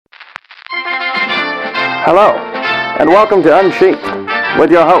Hello, and welcome to Unsheathed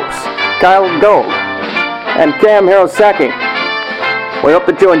with your hosts, Kyle Gold and Cam Hirosaki. We hope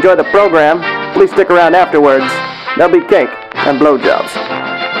that you enjoy the program. Please stick around afterwards. There'll be cake and blowjobs.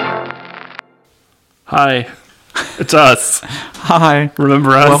 Hi, it's us. Hi. Remember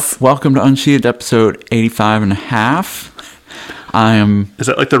us? Welcome to Unsheathed, episode 85 and a half. Is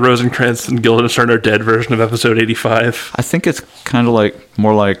that like the Rosencrantz and Guildenstern are dead version of episode 85? I think it's kind of like,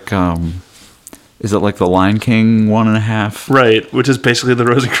 more like, is it like the Lion King 1.5? Right, which is basically the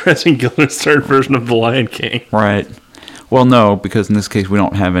Rosencrantz and Guildenstern version of the Lion King. Right. Well, no, because in this case we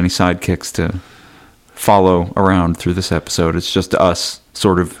don't have any sidekicks to follow around through this episode. It's just us,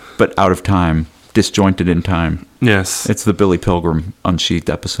 sort of, but out of time, disjointed in time. Yes. It's the Billy Pilgrim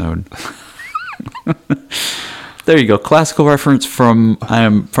Unsheathed episode. There you go. Classical reference from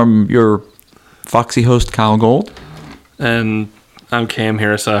your foxy host, Kyle Gold. And I'm Cam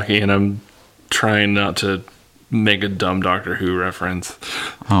Hirosaki, and I'm trying not to make a dumb Doctor Who reference.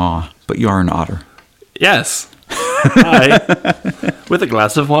 Aw, but you are an otter. Yes. Hi. With a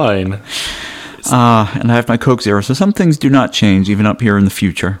glass of wine. And I have my Coke Zero, so some things do not change, even up here in the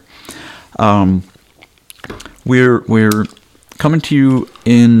future. We're coming to you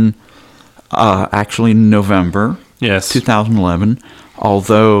in actually November, Yes, 2011.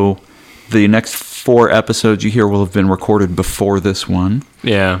 Although the next 4 episodes you hear will have been recorded before this one.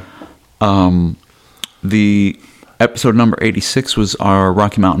 Yeah. The episode number 86 was our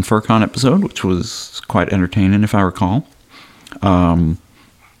Rocky Mountain FurCon episode, which was quite entertaining, if I recall. That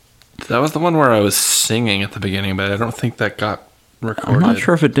was the one where I was singing at the beginning, but I don't think that got recorded. I'm not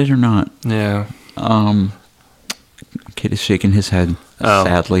sure if it did or not. Yeah. Kid is shaking his head,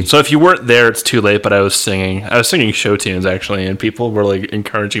 sadly. So if you weren't there, it's too late, but I was singing. I was singing show tunes, actually, and people were, like,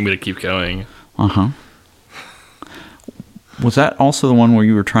 encouraging me to keep going. Uh-huh. Was that also the one where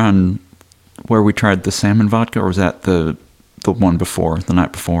we tried the salmon vodka, or was that the one before, the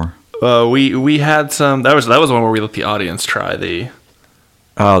night before? We had some... That was the one where we let the audience try the...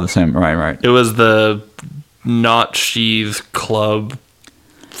 Oh, the salmon, right. It was the Not Sheath Club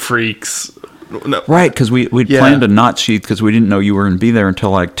Freaks... No. Right, because we'd planned a not sheath because we didn't know you were going to be there until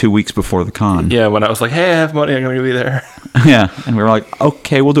like 2 weeks before the con. Yeah, when I was like, hey, I have money, I'm going to be there. Yeah, and we were like,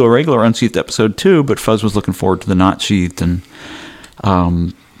 okay, we'll do a regular unsheathed episode too, but Fuzz was looking forward to the not sheathed. And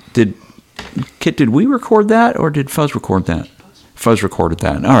did we record that, or did Fuzz record that? Fuzz recorded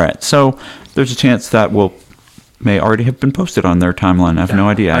that. All right, so there's a chance that may already have been posted on their timeline. I have no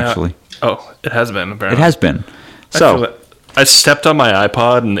idea, actually. It has been, apparently. It has been. So I stepped on my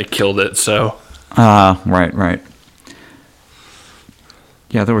iPod and it killed it, so... Right.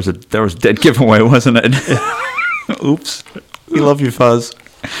 Yeah, there was a dead giveaway, wasn't it? Oops. We love you, Fuzz.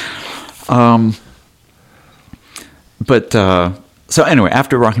 So anyway,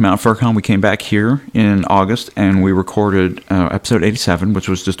 after Rocky Mountain FurCon, we came back here in August, and we recorded episode 87, which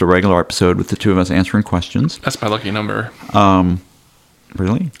was just a regular episode with the two of us answering questions. That's my lucky number.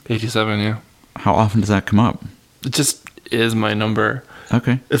 Really? 87, yeah. How often does that come up? It just is my number.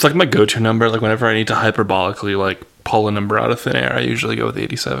 Okay. It's like my go-to number. Like whenever I need to hyperbolically like pull a number out of thin air, I usually go with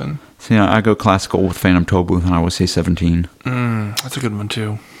 87. So yeah, I go classical with Phantom Tollbooth, and I always say 17. That's a good one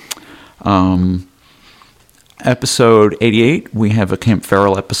too. Episode 88, we have a Camp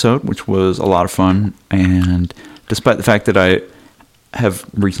Farrell episode, which was a lot of fun. And despite the fact that I have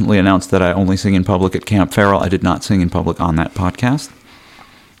recently announced that I only sing in public at Camp Farrell, I did not sing in public on that podcast.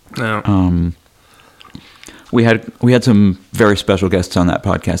 No. We had some very special guests on that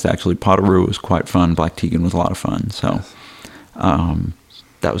podcast, actually. Potteroo was quite fun. Black Tegan was a lot of fun. So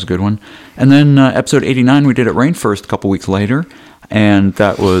that was a good one. And then episode 89, we did at Rainforest a couple weeks later. And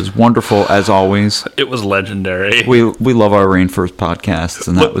that was wonderful, as always. It was legendary. We love our Rainforest podcasts,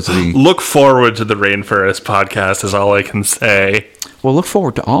 and that was the... Look forward to the Rainforest podcast is all I can say. Well, look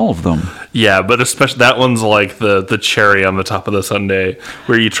forward to all of them. Yeah, but especially that one's like the cherry on the top of the sundae,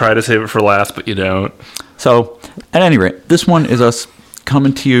 where you try to save it for last, but you don't. So, at any rate, this one is us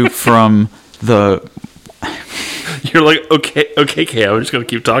coming to you from the... You're like, okay, Cam, I'm just going to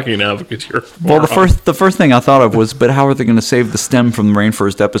keep talking now because you're... Well, the first thing I thought of was, but how are they going to save the stem from the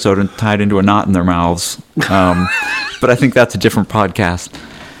Rainforest episode and tie it into a knot in their mouths? But I think that's a different podcast.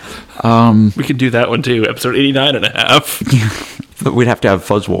 We could do that one too, episode 89 and a half. But we'd have to have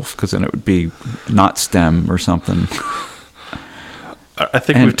Fuzzwolf, because then it would be knot stem or something. I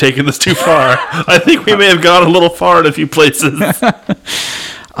think we've taken this too far. I think we may have gone a little far in a few places.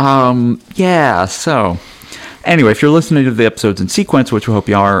 Yeah, so... Anyway, if you're listening to the episodes in sequence, which we hope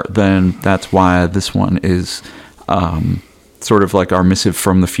you are, then that's why this one is sort of like our missive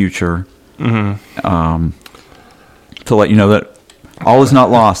from the future. Mm-hmm. To let you know that all is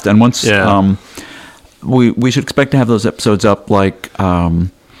not lost. And once we should expect to have those episodes up like I'd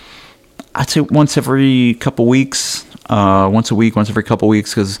say once every couple weeks, once a week, once every couple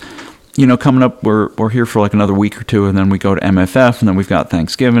weeks, because coming up we're here for like another week or two, and then we go to MFF, and then we've got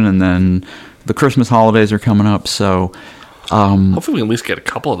Thanksgiving, and then the Christmas holidays are coming up. So hopefully we can at least get a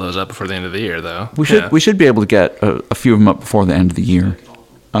couple of those up before the end of the year, though. We should be able to get a few of them up before the end of the year.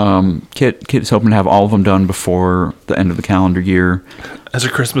 Kit is hoping to have all of them done before the end of the calendar year. As a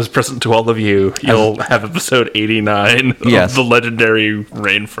Christmas present to all of you, you'll have episode 89 Yes. of the legendary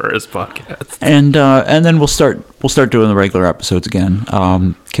Rainforest podcast. And then we'll start doing the regular episodes again.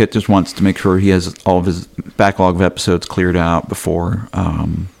 Kit just wants to make sure he has all of his backlog of episodes cleared out before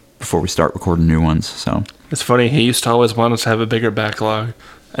we start recording new ones. So It's funny, he used to always want us to have a bigger backlog,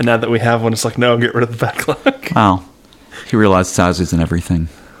 and now that we have one, it's like, no, get rid of the backlog. wow, he realized sizes and everything.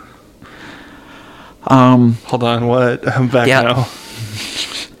 Hold on, what? I'm back now.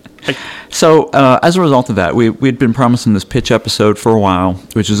 So, as a result of that, we'd been promising this pitch episode for a while,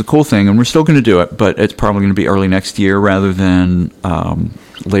 which is a cool thing, and we're still going to do it, but it's probably going to be early next year rather than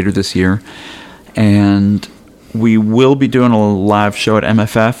later this year. And we will be doing a live show at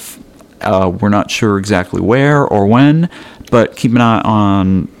MFF. We're not sure exactly where or when, but keep an eye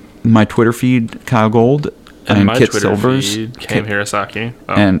on my Twitter feed, Kyle Gold, and my Kit Twitter Silvers, feed, Cam Hirosaki.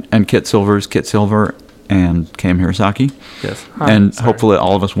 Oh. and Kit Silvers, Kit Silver, and Cam Hirosaki. Yes. And hopefully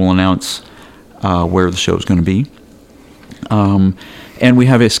all of us will announce where the show is going to be. And we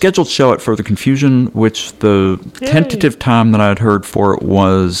have a scheduled show at Further Confusion, which the tentative time that I had heard for it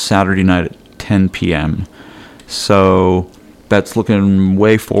was Saturday night at 10 p.m. So that's looking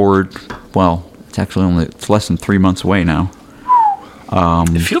way forward. Well, it's less than 3 months away now.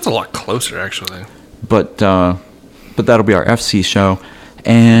 It feels a lot closer, actually. But that'll be our FC show.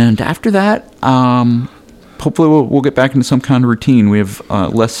 And after that, hopefully we'll get back into some kind of routine. We have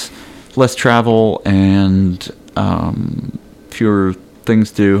less travel and fewer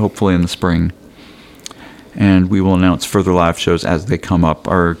things to do, hopefully in the spring. And we will announce further live shows as they come up.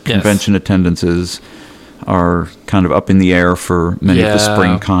 Our convention attendances are kind of up in the air for many of the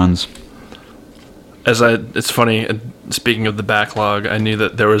spring cons. It's funny, speaking of the backlog, I knew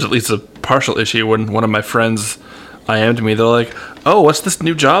that there was at least a partial issue when one of my friends IM'd me. They're like, oh, what's this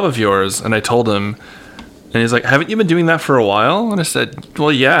new job of yours? And I told him, and he's like, haven't you been doing that for a while? And I said,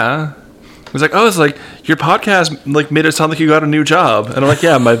 well, yeah. He's like, oh, it's like your podcast like made it sound like you got a new job. And I'm like,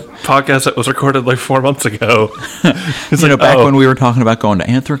 yeah, my podcast that was recorded like 4 months ago. It's back when we were talking about going to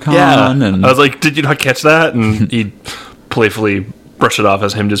Anthrocon. Yeah. And I was like, did you not catch that? And he playfully brushed it off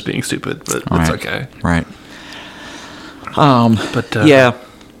as him just being stupid, but it's okay. Right. But yeah.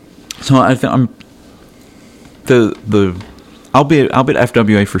 So I think I'll be at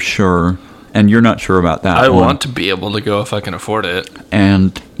FWA for sure, and you're not sure about that. I want to be able to go if I can afford it.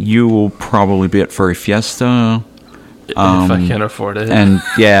 And you will probably be at Furry Fiesta. If I can afford it. And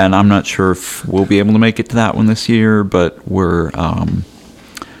and I'm not sure if we'll be able to make it to that one this year, but we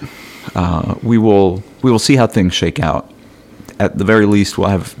will see how things shake out. At the very least, we'll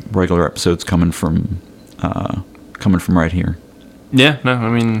have regular episodes coming from right here. Yeah, no, I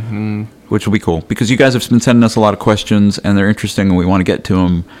mean, which will be cool because you guys have been sending us a lot of questions and they're interesting and we want to get to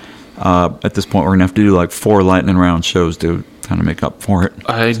them. At this point, we're gonna have to do like 4 lightning round shows to kind of make up for it.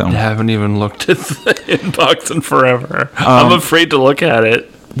 I haven't even looked at the inbox in forever. I'm afraid to look at it.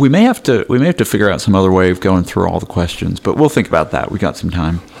 We may have to figure out some other way of going through all the questions, but we'll think about that. We got some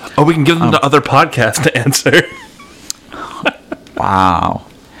time. Oh, we can give them to other podcasts to answer. Wow.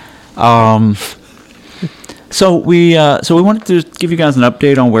 So we wanted to give you guys an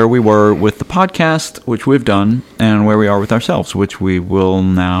update on where we were with the podcast, which we've done, and where we are with ourselves, which we will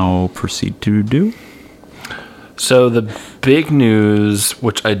now proceed to do. So the big news,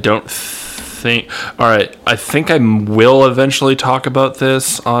 which I don't think... All right, I think I will eventually talk about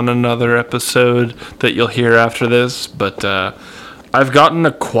this on another episode that you'll hear after this, but I've gotten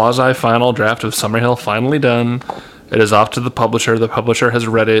a quasi-final draft of Summerhill finally done. It is off to the publisher. The publisher has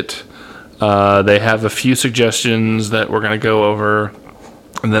read it. They have a few suggestions that we're going to go over,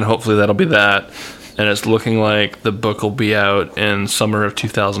 and then hopefully that'll be that. And it's looking like the book will be out in summer of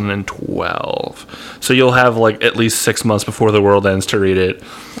 2012. So you'll have like at least 6 months before the world ends to read it.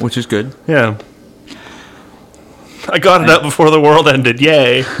 Which is good. Yeah. I got it out before the world ended.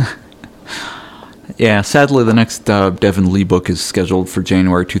 Yay. Yeah, sadly the next Devin Lee book is scheduled for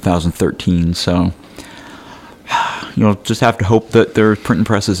January 2013, so... You'll just have to hope that there are printing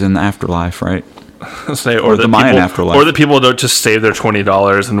presses in the afterlife, right? Or the Mayan afterlife. Or that people don't just save their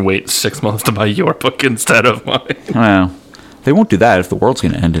 $20 and wait 6 months to buy your book instead of mine. Well, they won't do that if the world's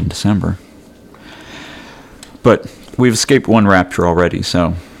going to end in December. But we've escaped one rapture already,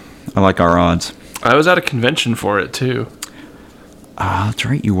 so I like our odds. I was at a convention for it, too. That's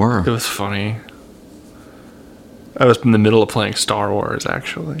right, you were. It was funny. I was in the middle of playing Star Wars,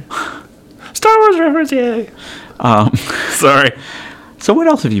 actually. Star Wars reference, yay! Sorry. So what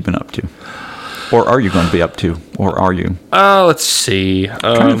else have you been up to? Or are you going to be up to? Or are you? Let's see. I'm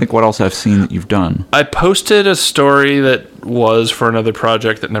trying to think what else I've seen that you've done. I posted a story that was for another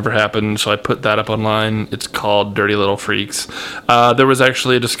project that never happened, so I put that up online. It's called Dirty Little Freaks. There was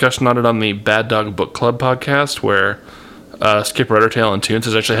actually a discussion on it on the Bad Dog Book Club podcast, where Skip Ruddertail and Toons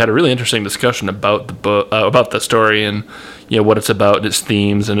has actually had a really interesting discussion about the book, about the story, and what it's about, and its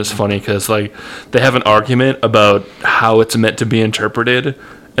themes. And it's funny because they have an argument about how it's meant to be interpreted.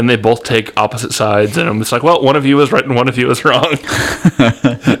 And they both take opposite sides, and I'm just like, well, one of you is right and one of you is wrong.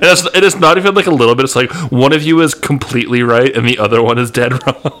 It is not even like a little bit. It's like one of you is completely right and the other one is dead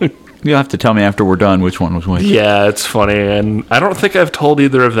wrong. You'll have to tell me after we're done which one was which. Yeah, it's funny, and I don't think I've told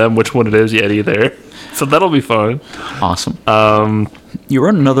either of them which one it is yet either. So that'll be fun. Awesome. Did you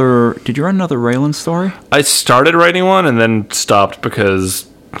write another Raylan story? I started writing one and then stopped because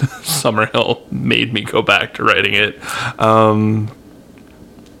Summerhill made me go back to writing it.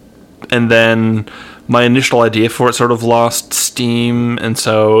 And then my initial idea for it sort of lost steam, and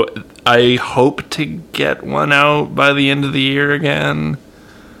so I hope to get one out by the end of the year again.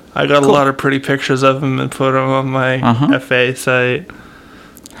 I got a lot of pretty pictures of them and put them on my FA site.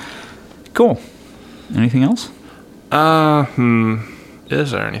 Cool. Anything else?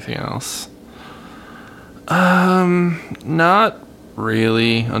 Is there anything else? Not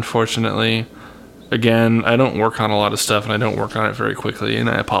really, unfortunately. Again, I don't work on a lot of stuff, and I don't work on it very quickly, and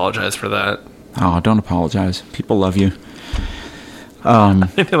I apologize for that. Oh, don't apologize. People love you. I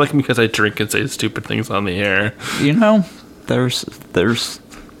think they like me because I drink and say stupid things on the air. There's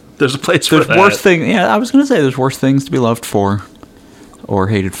a place for that. There's worse things. Yeah, I was going to say there's worse things to be loved for, or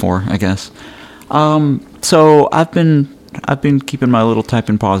hated for, I guess. So I've been keeping my little type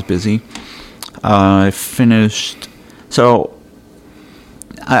and pause busy. I finished. So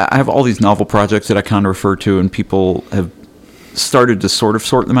I have all these novel projects that I kind of refer to, and people have started to sort of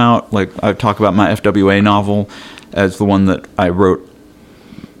sort them out. Like, I talk about my FWA novel as the one that I wrote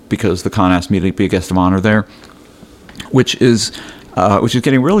because the con asked me to be a guest of honor there, which is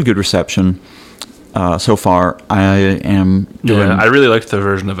getting really good reception so far. I am doing. Yeah, I really liked the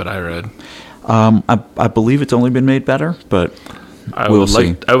version of it I read. I believe it's only been made better, but we'll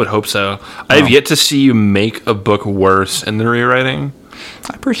see. I would hope so. I have yet to see you make a book worse in the rewriting.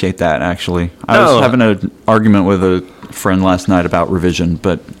 I appreciate that, actually. I was having an argument with a friend last night about revision,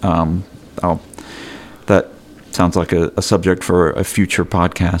 but that sounds like a subject for a future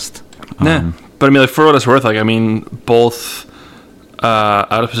podcast. But I mean, for what it's worth, both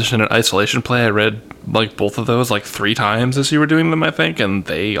Out of Position and Isolation Play, I read both of those 3 times as you were doing them, I think, and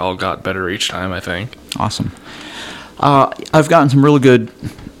they all got better each time, I think. Awesome. I've gotten some really good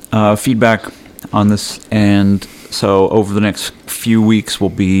feedback on this, and so over the next few weeks will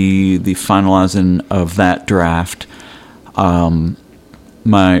be the finalizing of that draft.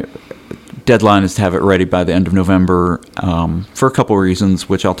 My deadline is to have it ready by the end of November for a couple of reasons,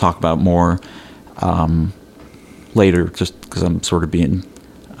 which I'll talk about more later, just because I'm sort of being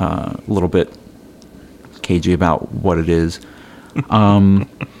a little bit cagey about what it is. But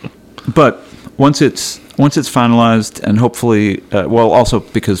once it's finalized, and hopefully, also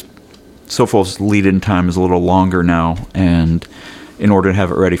because Sofal's lead-in time is a little longer now, and in order to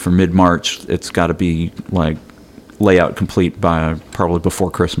have it ready for mid-March, it's got to be layout complete by probably before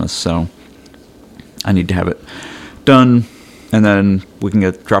Christmas. So I need to have it done, and then we can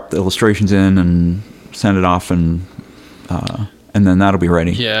drop the illustrations in and send it off, and then that'll be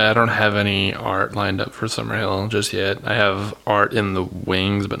ready. Yeah, I don't have any art lined up for Summerhill just yet. I have art in the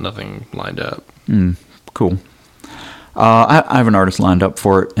wings, but nothing lined up. Cool. I have an artist lined up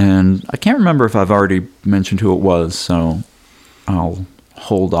for it, and I can't remember if I've already mentioned who it was, so I'll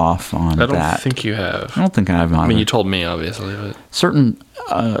hold off on that. I don't think you have. I don't think I have either. I mean, you told me, obviously. But certain...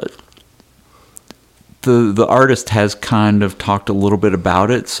 The artist has kind of talked a little bit about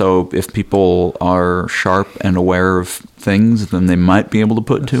it, so if people are sharp and aware of things, then they might be able to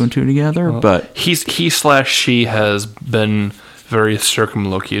put 2 and 2 together. Well, but he/she has been very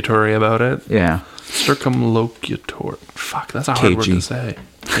circumlocutory about it. Yeah. Circumlocutor. Fuck, that's a hard word to say.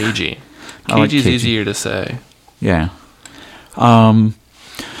 Cagey. Cagey's easier to say. Yeah.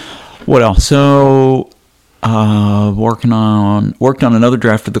 What else? So, worked on another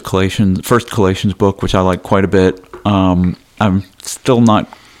draft of the first Collations book, which I like quite a bit. I'm still not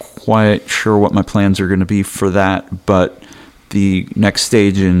quite sure what my plans are going to be for that, but the next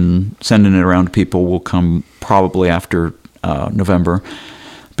stage in sending it around to people will come probably after November,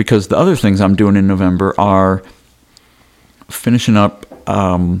 because the other things I'm doing in November are finishing up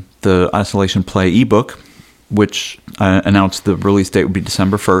the Isolation Play ebook, which I announced the release date would be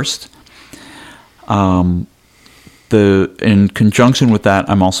December 1st. In conjunction with that,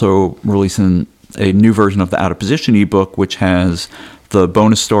 I'm also releasing a new version of the Out of Position ebook, which has the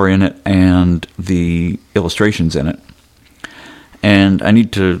bonus story in it and the illustrations in it. And I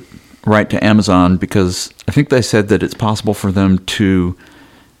need to write to Amazon because I think they said that it's possible for them to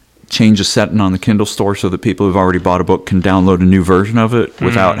change a setting on the Kindle store so that people who've already bought a book can download a new version of it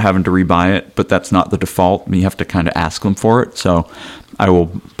without having to rebuy it, but that's not the default. You have to kind of ask them for it, so I will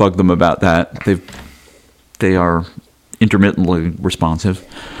bug them about that. They are intermittently responsive.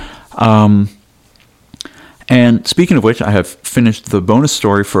 And speaking of which, I have finished the bonus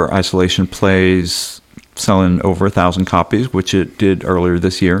story for Isolation Plays, selling over 1,000 copies, which it did earlier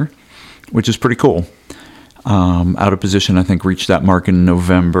this year, which is pretty cool. Out of Position, I think, reached that mark in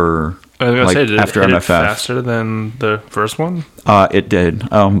November. I was going to say, did after it hit MFF. it faster than the first one? It did.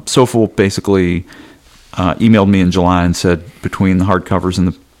 Sofel basically emailed me in July and said between the hardcovers and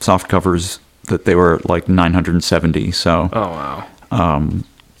the soft covers that they were like 970. So, oh wow,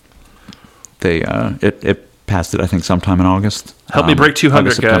 it passed it, I think, sometime in August. Help me break 200,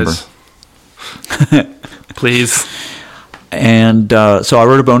 August, guys. Please. And so I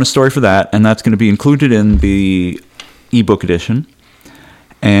wrote a bonus story for that, and that's going to be included in the ebook edition.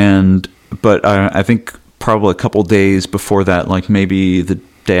 But I think probably a couple days before that, like maybe the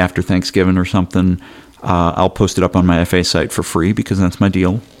day after Thanksgiving or something, I'll post it up on my FA site for free because that's my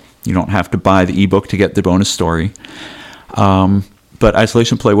deal. You don't have to buy the ebook to get the bonus story. But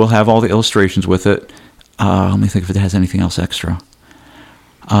Isolation Play will have all the illustrations with it. Let me think if it has anything else extra.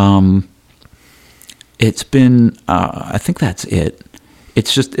 It's been, I think that's it.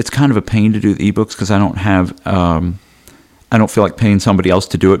 It's kind of a pain to do the ebooks because I don't feel like paying somebody else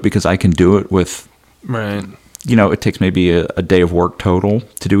to do it because I can do it with, right. It takes maybe a day of work total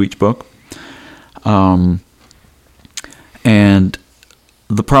to do each book. And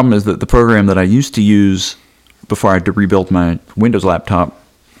the problem is that the program that I used to use before I had to rebuild my Windows laptop,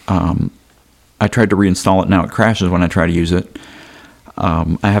 I tried to reinstall it. Now it crashes when I try to use it.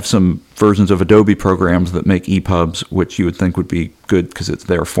 I have some versions of Adobe programs that make EPUBs, which you would think would be good because it's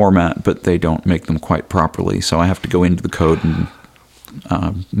their format, but they don't make them quite properly. So I have to go into the code and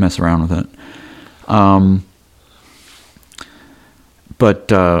mess around with it.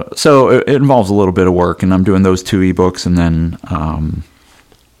 So it involves a little bit of work, and I'm doing those 2 ebooks, and then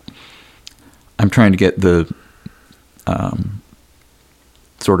I'm trying to get the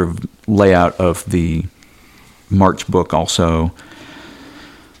sort of layout of the March book also.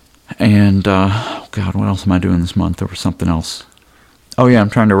 And, God, what else am I doing this month? There was something else. Oh, yeah, I'm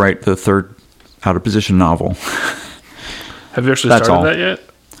trying to write the 3rd Out of Position novel. Have you actually started that yet?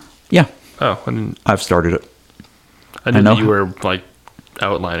 Yeah. Oh, I've started it. I knew that you were, like,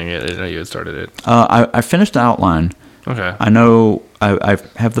 outlining it. I didn't know you had started it. I finished the outline. Okay. I know I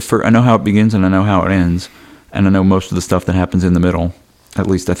have I know how it begins and I know how it ends, and I know most of the stuff that happens in the middle. At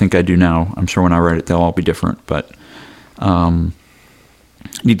least I think I do now. I'm sure when I write it, they'll all be different, but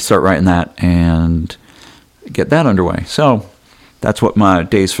need to start writing that and get that underway. So that's what my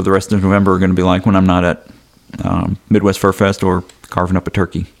days for the rest of November are going to be like when I'm not at Midwest Fur Fest or carving up a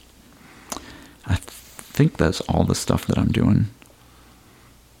turkey. I think that's all the stuff that I'm doing.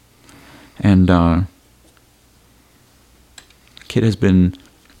 And Kit has been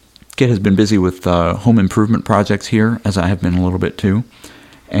busy with home improvement projects here, as I have been a little bit too,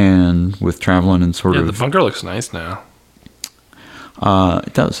 and with traveling and sort of. Yeah, the bunker looks nice now.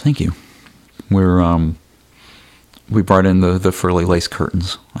 It does. Thank you. We brought in the furry lace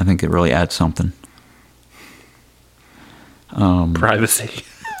curtains. I think it really adds something. Privacy.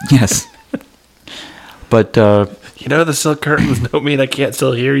 Yes. But the silk curtains don't mean I can't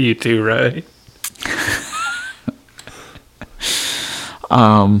still hear you two, right?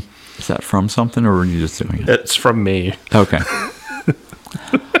 Is that from something, or are you just doing it? It's from me. Okay.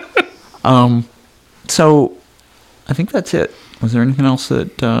 So I think that's it. Was there anything else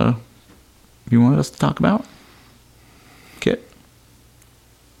that you wanted us to talk about, Kit?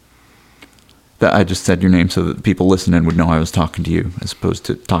 That I just said your name so that the people listening would know I was talking to you, as opposed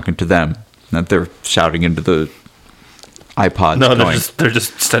to talking to them. That they're shouting into the iPod. No, they're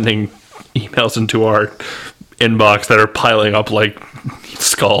just sending emails into our inbox that are piling up like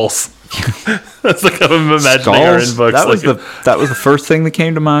skulls. That's like I'm imagining our inbox. That was the first thing that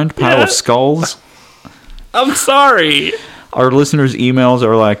came to mind. Pile of skulls. I'm sorry. Our listeners' emails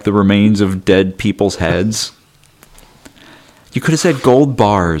are like the remains of dead people's heads. You could have said gold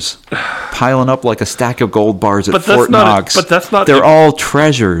bars, piling up like a stack of gold bars at Fort Knox. But that's not. They're all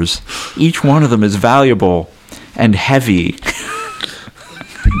treasures. Each one of them is valuable and heavy.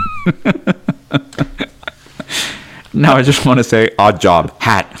 Now I just want to say odd job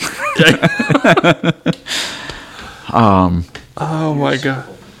hat. Oh my god.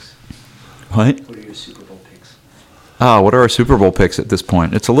 What? What are your Super Bowl picks? What are our Super Bowl picks at this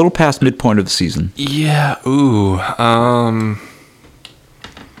point? It's a little past midpoint of the season. Yeah. Ooh.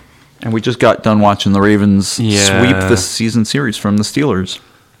 And we just got done watching the Ravens Yeah. sweep this season series from the Steelers.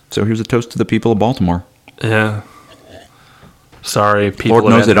 So here's a toast to the people of Baltimore. Yeah. Sorry, people. Lord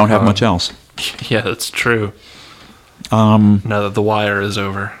knows they don't have much else. Yeah, that's true. Now that the wire is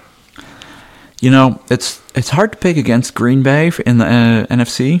over. You know, it's hard to pick against Green Bay in the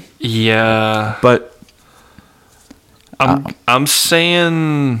NFC, Yeah. but I'm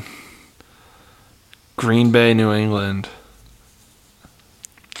saying Green Bay, New England.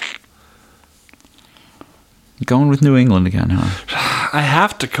 going with New England again, huh? I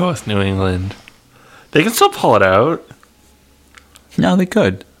have to go with New England. They can still pull it out. No, they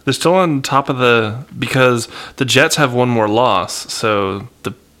could. They're still on top of because the Jets have one more loss, so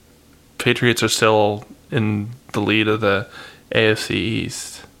the Patriots are still in the lead of the AFC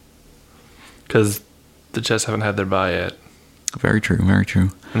East because the Jets haven't had their bye yet. Very true, very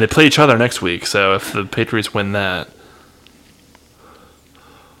true. And they play each other next week, so if the Patriots win that...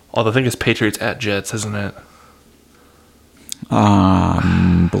 Although I think it's Patriots at Jets, isn't it?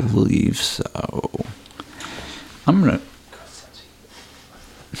 Believe so. I'm going to...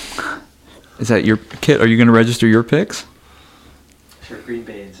 Is that your Kit? Are you going to register your picks? For Green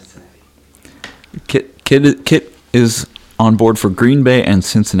Bay and Cincinnati. Kit is on board for Green Bay and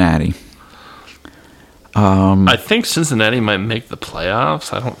Cincinnati. I think Cincinnati might make the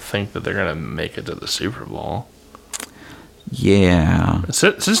playoffs. I don't think that they're going to make it to the Super Bowl. Yeah.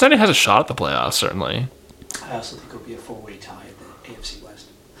 Cincinnati has a shot at the playoffs, certainly. I also think it'll be a four-way tie in the AFC West.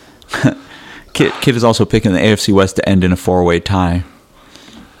 Kit is also picking the AFC West to end in a four-way tie.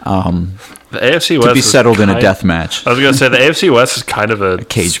 The AFC West To be is settled in a kind- death match. I was going to say, the AFC West is kind of a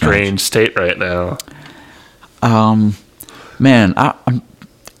cage strange state right now. Man, I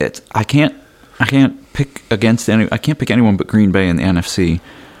can't pick against any. I can't pick anyone but Green Bay in the NFC,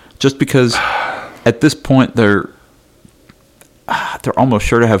 just because at this point they're almost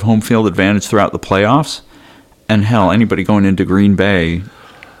sure to have home field advantage throughout the playoffs, and hell, anybody going into Green Bay.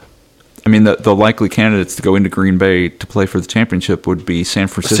 I mean, the likely candidates to go into Green Bay to play for the championship would be San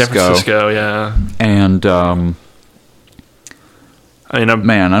Francisco. San Francisco, yeah. And I mean,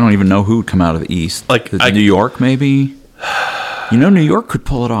 man, I don't even know who would come out of the East. Like, New York, maybe. You know, New York could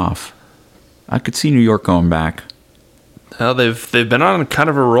pull it off. I could see New York going back. well, they've been on kind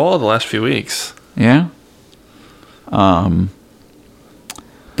of a roll the last few weeks. Yeah.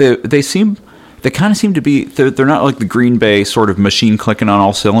 They kind of seem to be. They're not like the Green Bay sort of machine clicking on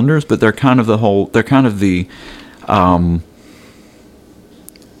all cylinders, but they're kind of the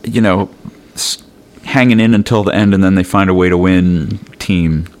hanging in until the end, and then they find a way to win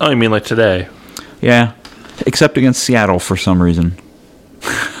team. Oh, you mean like today? Yeah, except against Seattle for some reason.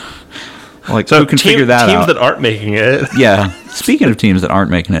 Like, So who can figure that teams out? that aren't making it. Yeah. Speaking of teams that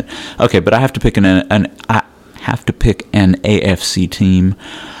aren't making it, okay, but I have to pick an AFC team.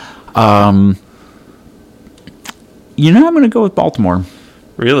 I'm going to go with Baltimore.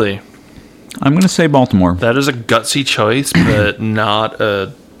 Really? I'm going to say Baltimore. That is a gutsy choice, but not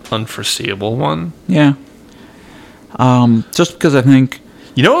a unforeseeable one. Yeah. Just because I think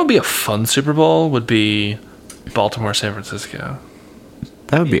You know what would be a fun Super Bowl? Would be Baltimore, San Francisco.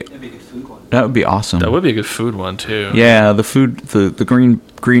 that'd be That'd be a good food one. that would be awesome. That would be a good food one, too. Yeah, the food, the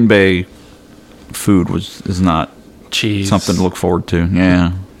Green Bay food is not Cheese. something to look forward to.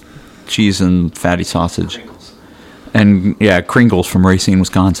 Yeah, cheese and fatty sausage, Pringles. and yeah, Kringles from Racine,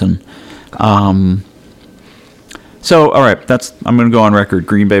 Wisconsin. So all right, I'm going to go on record.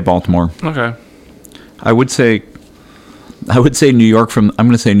 Green Bay, Baltimore. Okay. I would say New York I'm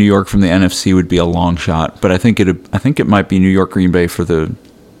going to say New York from the NFC would be a long shot, but I think it might be New York, Green Bay for the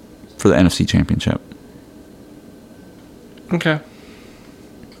NFC Championship. Okay.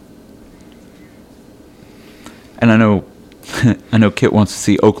 And I know Kit wants to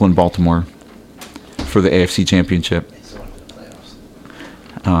see Oakland, Baltimore for the AFC Championship. It's one of the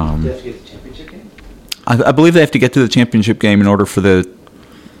playoffs. Do you have to get the championship game? I believe they have to get to the championship game in order for the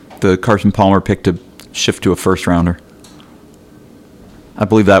Carson Palmer pick to shift to a first rounder. I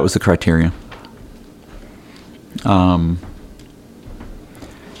believe that was the criteria.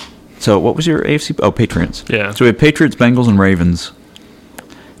 So what was your AFC? Oh, Patriots. Yeah. So we have Patriots, Bengals, and Ravens.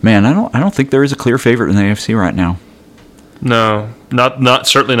 Man, I don't think there is a clear favorite in the AFC right now. No, not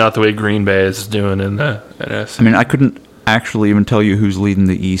certainly not the way Green Bay is doing in the NFC. I mean, I couldn't actually even tell you who's leading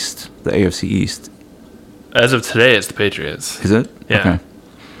the East, the AFC East. As of today, it's the Patriots. Is it? Yeah. Okay.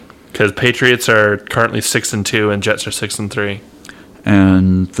 Because Patriots are currently 6-2 and Jets are 6-3.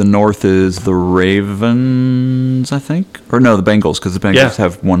 And the North is the Ravens, I think, or no, the Bengals, because the Bengals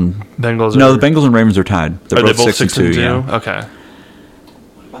have one. Bengals. No, the Bengals and Ravens are tied. They're both 6-2. Yeah. Okay.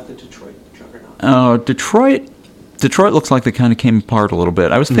 What about the Detroit juggernaut? Detroit looks like they kind of came apart a little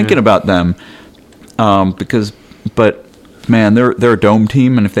bit. I was thinking about them but man, they're a dome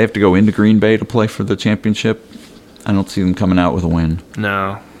team, and if they have to go into Green Bay to play for the championship, I don't see them coming out with a win.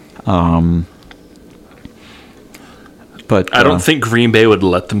 No. But I don't think Green Bay would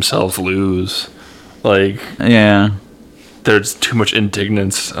let themselves lose. Like, yeah, there's too much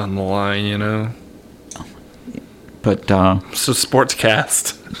indignance on the line, you know. But So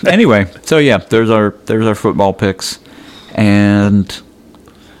sportscast. anyway, so yeah, there's our football picks, and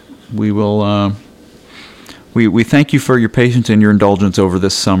we will we thank you for your patience and your indulgence over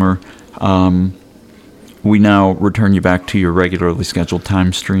this summer. We now return you back to your regularly scheduled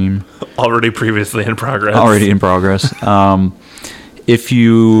time stream. Already previously in progress. Already in progress. If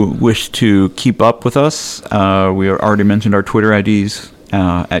you wish to keep up with us, we already mentioned our Twitter IDs,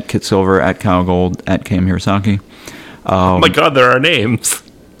 at Kit Silver, at Kyle Gold, at Cam Hirosaki. Oh my God, there are names.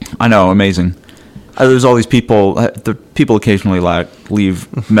 I know, amazing. There's all these people. The people occasionally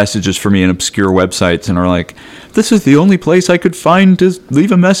leave messages for me in obscure websites and are like, "This is the only place I could find to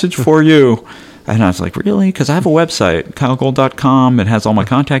leave a message for you." And I was like, "Really?" Because I have a website, kylegold.com. It has all my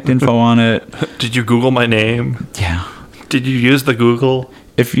contact info on it. Did you Google my name? Yeah. Did you use the Google?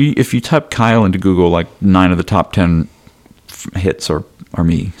 If you type Kyle into Google, like 9 of the top 10 hits are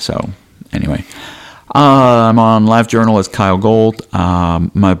me. So anyway. I'm on LiveJournal as Kyle Gold.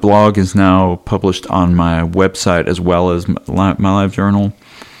 My blog is now published on my website as well as my LiveJournal.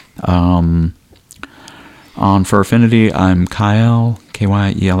 On For Affinity, I'm Kyle,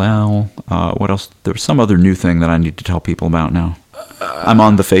 Kyell. What else? There's some other new thing that I need to tell people about now. I'm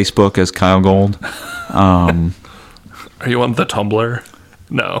on the Facebook as Kyle Gold. Are you on the Tumblr?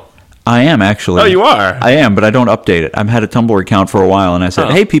 No. I am, actually. Oh, you are? I am, but I don't update it. I've had a Tumblr account for a while, and I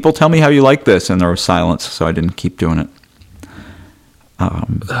said, hey, people, tell me how you like this, and there was silence, so I didn't keep doing it.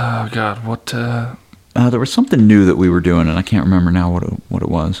 Oh, God, what? There was something new that we were doing, and I can't remember now what it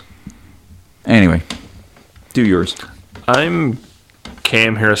was. Anyway, do yours. I'm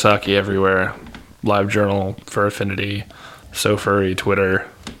Cam Hirosaki everywhere. LiveJournal, For Affinity, So Furry, Twitter.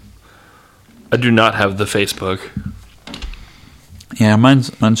 I do not have the Facebook. Yeah, mine's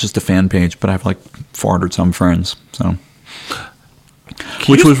just a fan page, but I have like 400 some friends, so.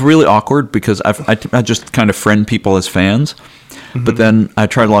 Which was really awkward because I just kind of friend people as fans, but then I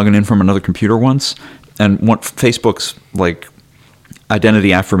tried logging in from another computer once, and what Facebook's like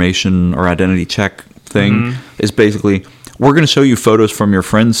identity affirmation or identity check thing is basically, we're going to show you photos from your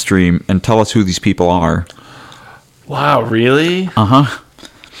friends stream and tell us who these people are. Wow, really? Uh-huh.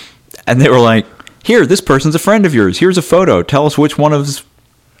 And they were like, here, this person's a friend of yours. Here's a photo. Tell us which one is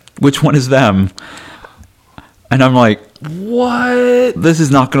them. And I'm like, what? This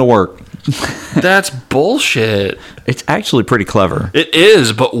is not going to work. That's bullshit. It's actually pretty clever. It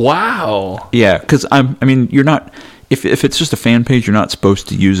is, but wow. Yeah, because you're not. If it's just a fan page, you're not supposed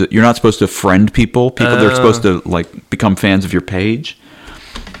to use it. You're not supposed to friend people. They're supposed to like become fans of your page.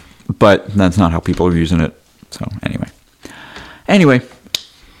 But that's not how people are using it. So anyway,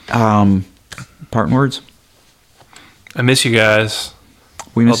 parting words. I miss you guys.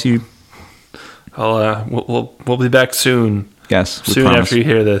 We miss you. We'll be back soon. Yes, soon after you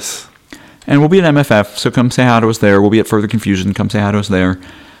hear this. And we'll be at MFF, so come say hi to us there. We'll be at Further Confusion. Come say hi to us there.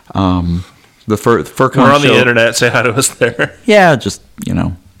 The FurCon We're on show, the internet. Say hi to us there. Yeah, just,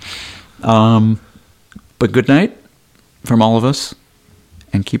 but good night from all of us,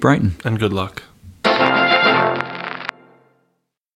 and keep writing. And good luck.